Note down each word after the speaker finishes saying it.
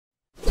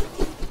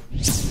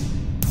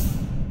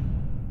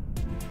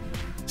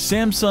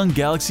Samsung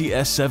Galaxy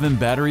S7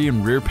 battery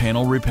and rear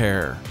panel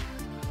repair.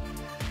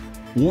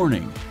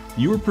 Warning: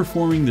 you are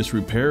performing this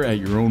repair at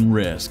your own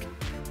risk.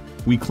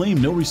 We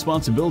claim no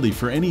responsibility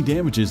for any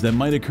damages that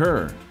might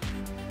occur.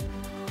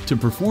 To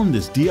perform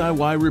this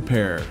DIY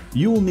repair,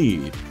 you will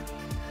need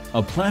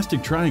a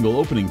plastic triangle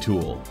opening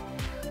tool,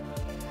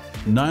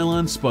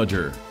 nylon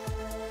spudger,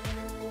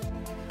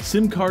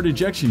 SIM card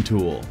ejection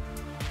tool,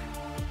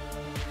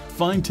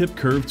 fine tip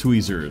curved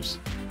tweezers,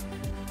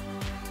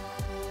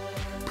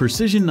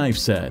 precision knife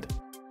set,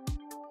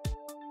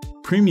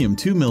 premium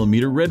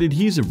 2mm red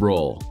adhesive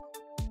roll,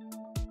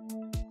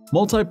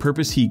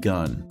 multi-purpose heat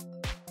gun,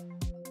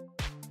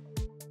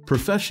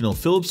 professional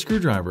Phillips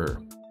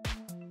screwdriver.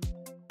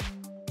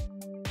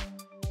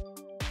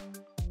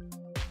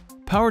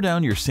 Power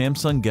down your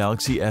Samsung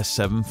Galaxy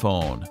S7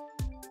 phone.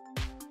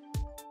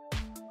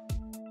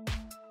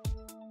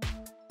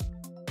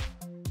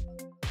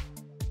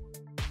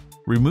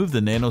 Remove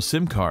the Nano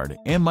SIM card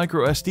and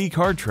microSD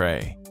card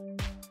tray.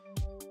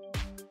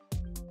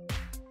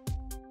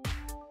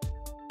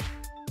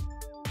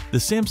 The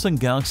Samsung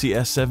Galaxy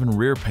S7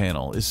 rear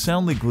panel is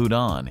soundly glued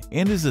on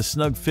and is a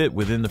snug fit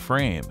within the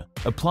frame.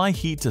 Apply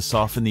heat to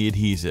soften the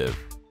adhesive.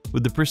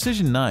 With the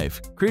precision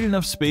knife, create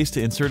enough space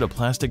to insert a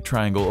plastic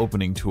triangle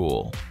opening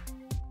tool.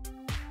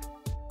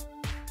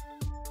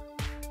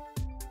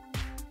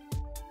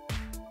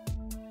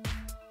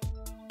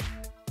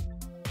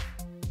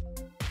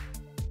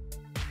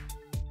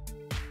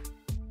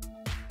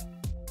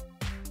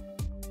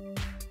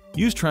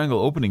 Use triangle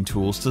opening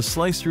tools to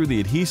slice through the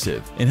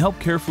adhesive and help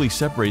carefully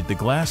separate the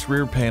glass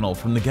rear panel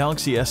from the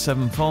Galaxy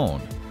S7 phone.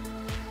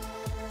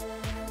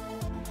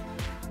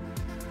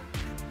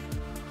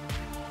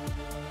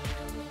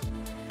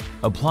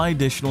 Apply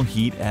additional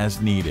heat as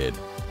needed.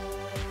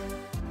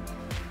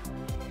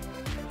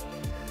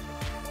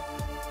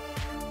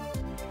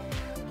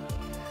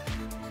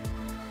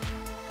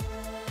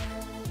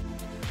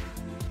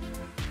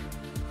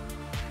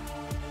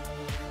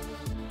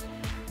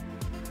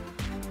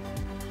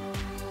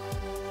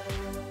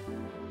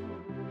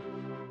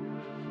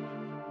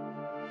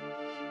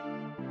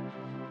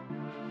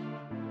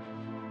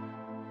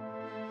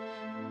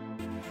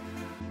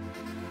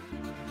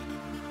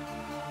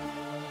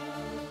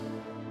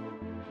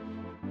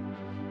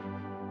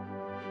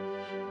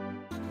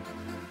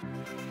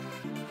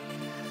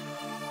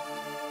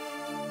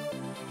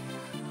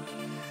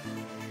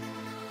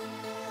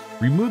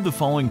 Remove the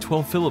following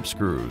 12 Phillips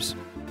screws.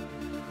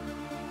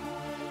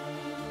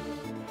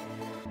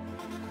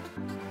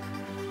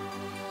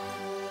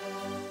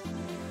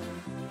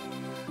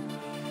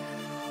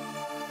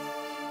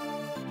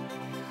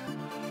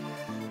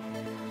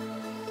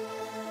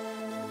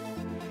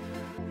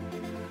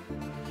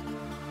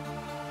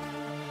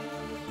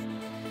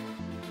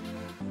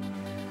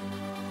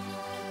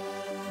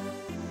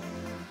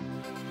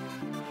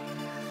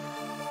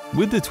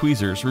 With the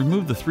tweezers,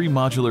 remove the 3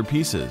 modular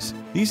pieces.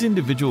 These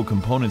individual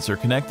components are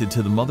connected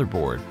to the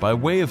motherboard by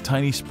way of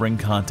tiny spring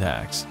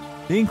contacts.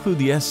 They include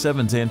the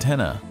S7's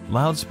antenna,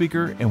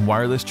 loudspeaker, and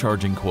wireless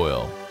charging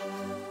coil.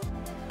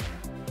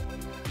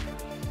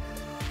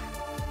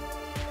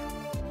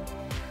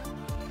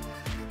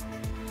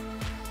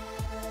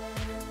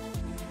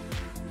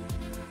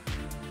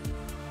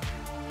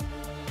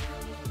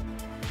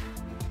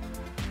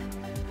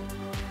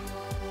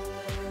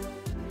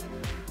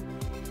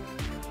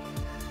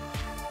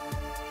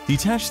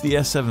 Detach the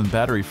S7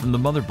 battery from the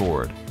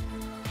motherboard.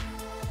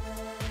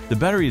 The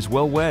battery is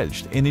well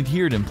wedged and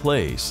adhered in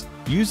place.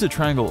 Use the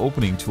triangle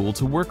opening tool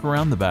to work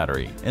around the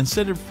battery and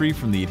set it free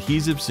from the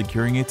adhesive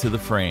securing it to the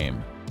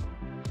frame.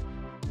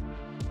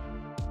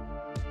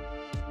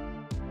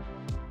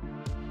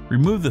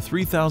 Remove the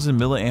 3000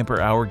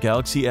 mAh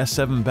Galaxy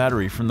S7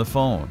 battery from the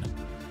phone.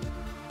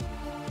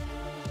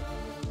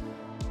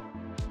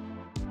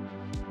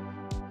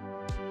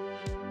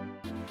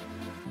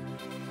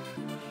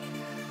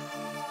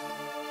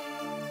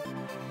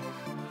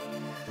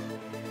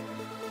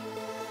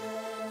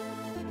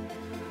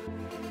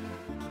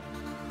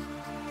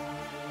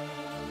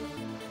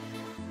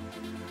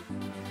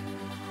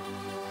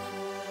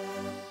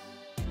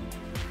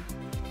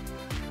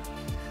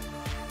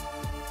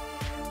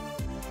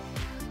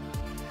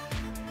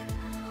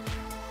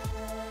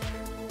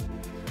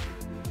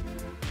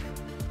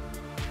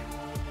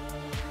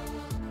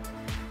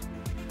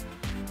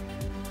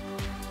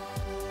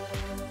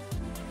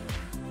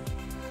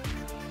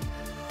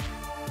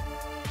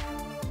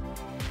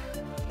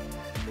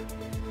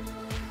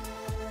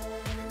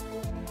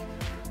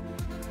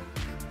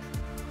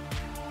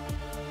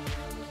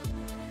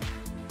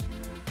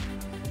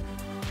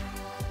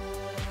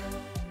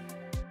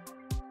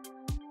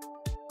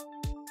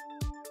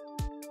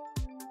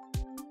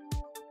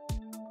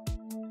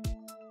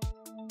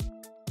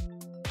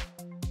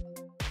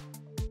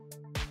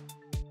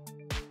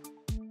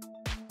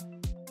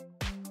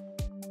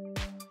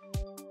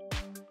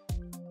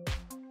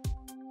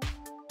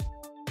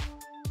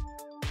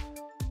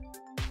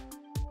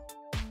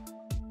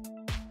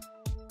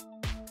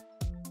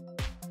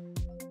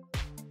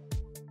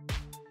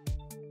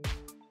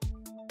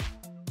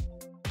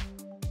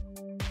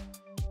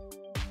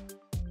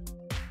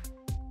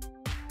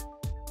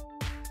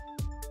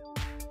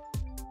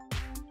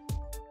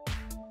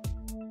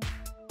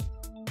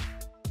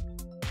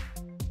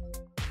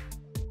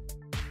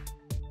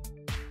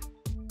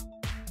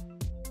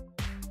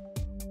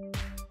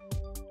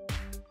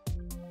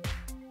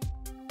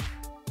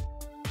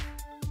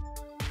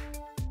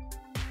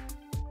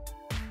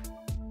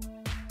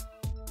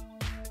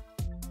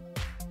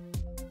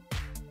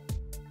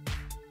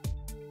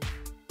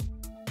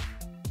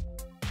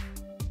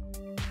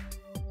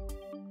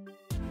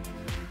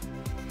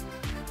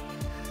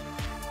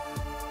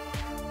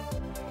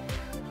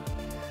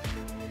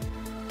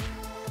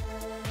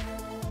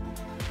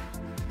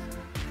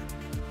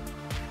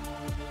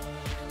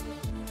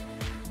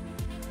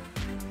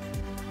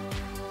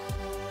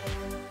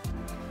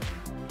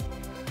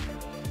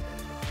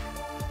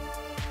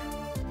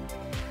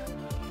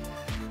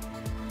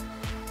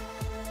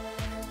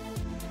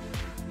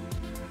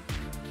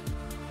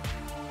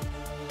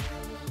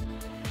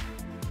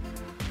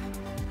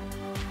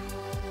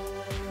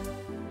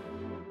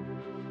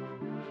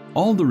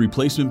 All the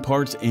replacement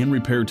parts and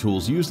repair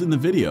tools used in the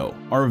video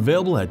are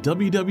available at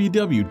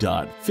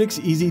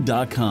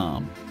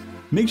www.Fixez.com.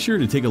 Make sure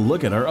to take a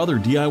look at our other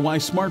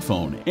DIY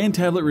smartphone and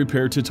tablet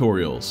repair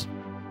tutorials.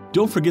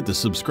 Don't forget to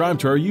subscribe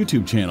to our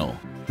YouTube channel,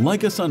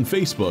 like us on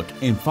Facebook,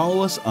 and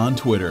follow us on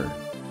Twitter.